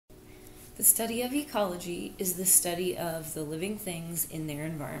The study of ecology is the study of the living things in their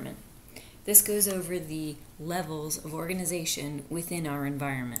environment. This goes over the levels of organization within our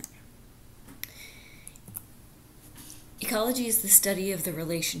environment. Ecology is the study of the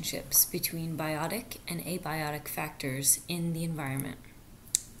relationships between biotic and abiotic factors in the environment.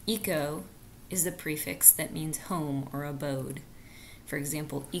 Eco is the prefix that means home or abode. For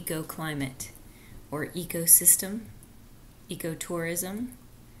example, ecoclimate or ecosystem, ecotourism.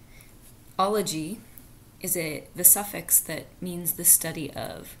 Ology is the suffix that means the study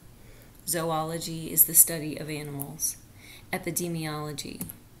of. Zoology is the study of animals. Epidemiology,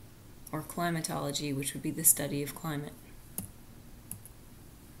 or climatology, which would be the study of climate.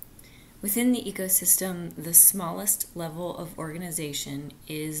 Within the ecosystem, the smallest level of organization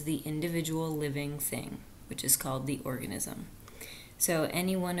is the individual living thing, which is called the organism. So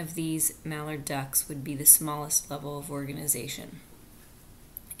any one of these mallard ducks would be the smallest level of organization.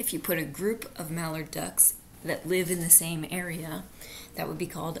 If you put a group of mallard ducks that live in the same area, that would be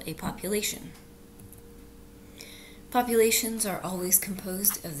called a population. Populations are always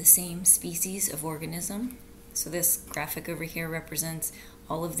composed of the same species of organism. So this graphic over here represents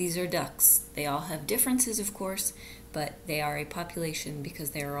all of these are ducks. They all have differences, of course, but they are a population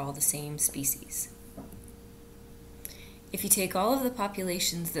because they are all the same species. If you take all of the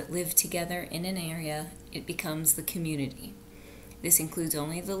populations that live together in an area, it becomes the community. This includes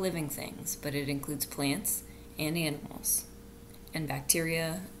only the living things, but it includes plants and animals, and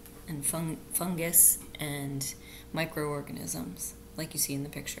bacteria and fungus and microorganisms, like you see in the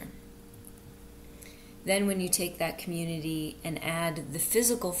picture. Then when you take that community and add the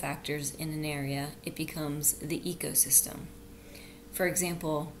physical factors in an area, it becomes the ecosystem. For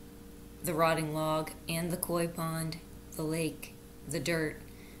example, the rotting log and the koi pond, the lake, the dirt,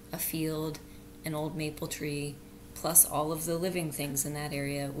 a field, an old maple tree, plus all of the living things in that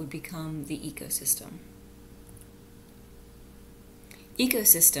area would become the ecosystem.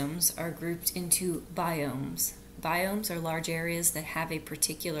 Ecosystems are grouped into biomes. Biomes are large areas that have a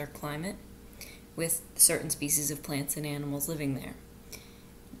particular climate with certain species of plants and animals living there.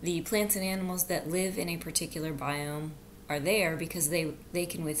 The plants and animals that live in a particular biome are there because they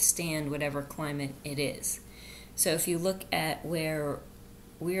can withstand whatever climate it is. So if you look at where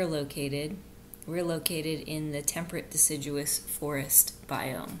we're located in the temperate deciduous forest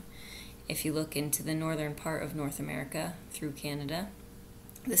biome. If you look into the northern part of North America through Canada,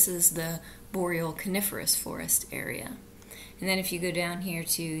 this is the boreal coniferous forest area. And then if you go down here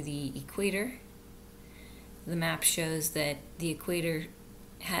to the equator, the map shows that the equator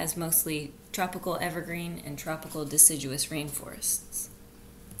has mostly tropical evergreen and tropical deciduous rainforests.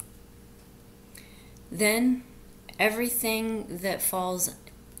 Then everything that falls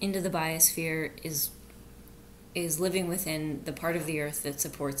into the biosphere is living within the part of the earth that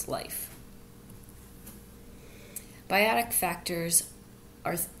supports life. Biotic factors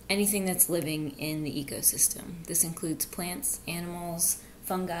are anything that's living in the ecosystem. This includes plants, animals,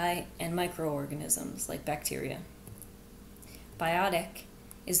 fungi, and microorganisms like bacteria. Biotic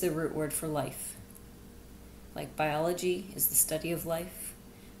is the root word for life. Like biology is the study of life.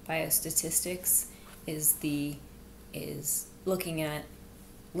 Biostatistics is looking at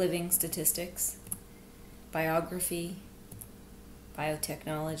living statistics. Biography,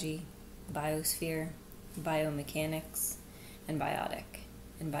 biotechnology, biosphere, biomechanics, and biotic,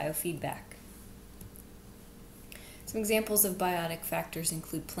 and biofeedback. Some examples of biotic factors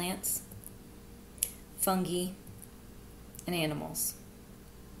include plants, fungi, and animals.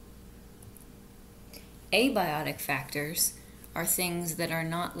 Abiotic factors are things that are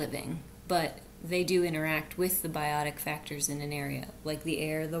not living, but they do interact with the biotic factors in an area, like the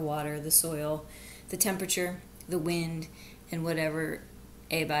air, the water, the soil, the temperature, the wind, and whatever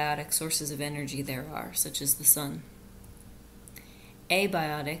abiotic sources of energy there are, such as the sun.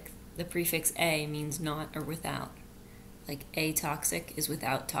 Abiotic, the prefix a means not or without. Like atoxic is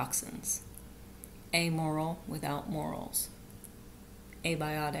without toxins. Amoral, without morals.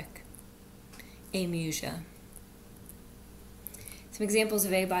 Abiotic. Amusia. Some examples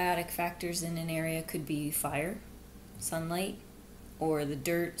of abiotic factors in an area could be fire, sunlight, or the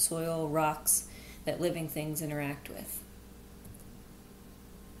dirt, soil, rocks that living things interact with.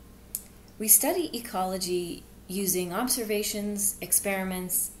 We study ecology using observations,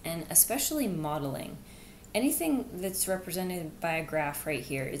 experiments, and especially modeling. Anything that's represented by a graph right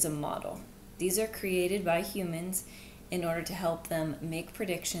here is a model. These are created by humans in order to help them make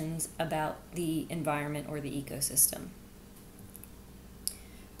predictions about the environment or the ecosystem.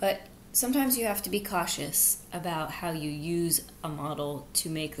 But sometimes you have to be cautious about how you use a model to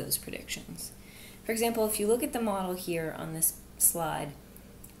make those predictions. For example, if you look at the model here on this slide,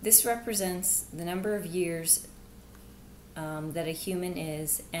 This represents the number of years that a human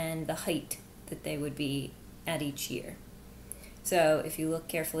is and the height that they would be at each year. So if you look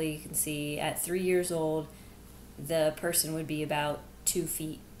carefully, you can see at 3 years old, the person would be about 2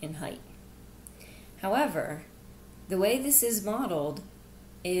 feet in height. However, the way this is modeled,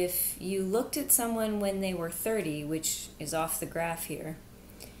 if you looked at someone when they were 30, which is off the graph here,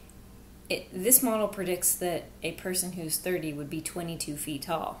 this model predicts that a person who's 30 would be 22 feet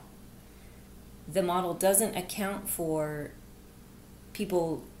tall. The model doesn't account for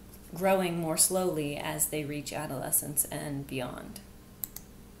people growing more slowly as they reach adolescence and beyond.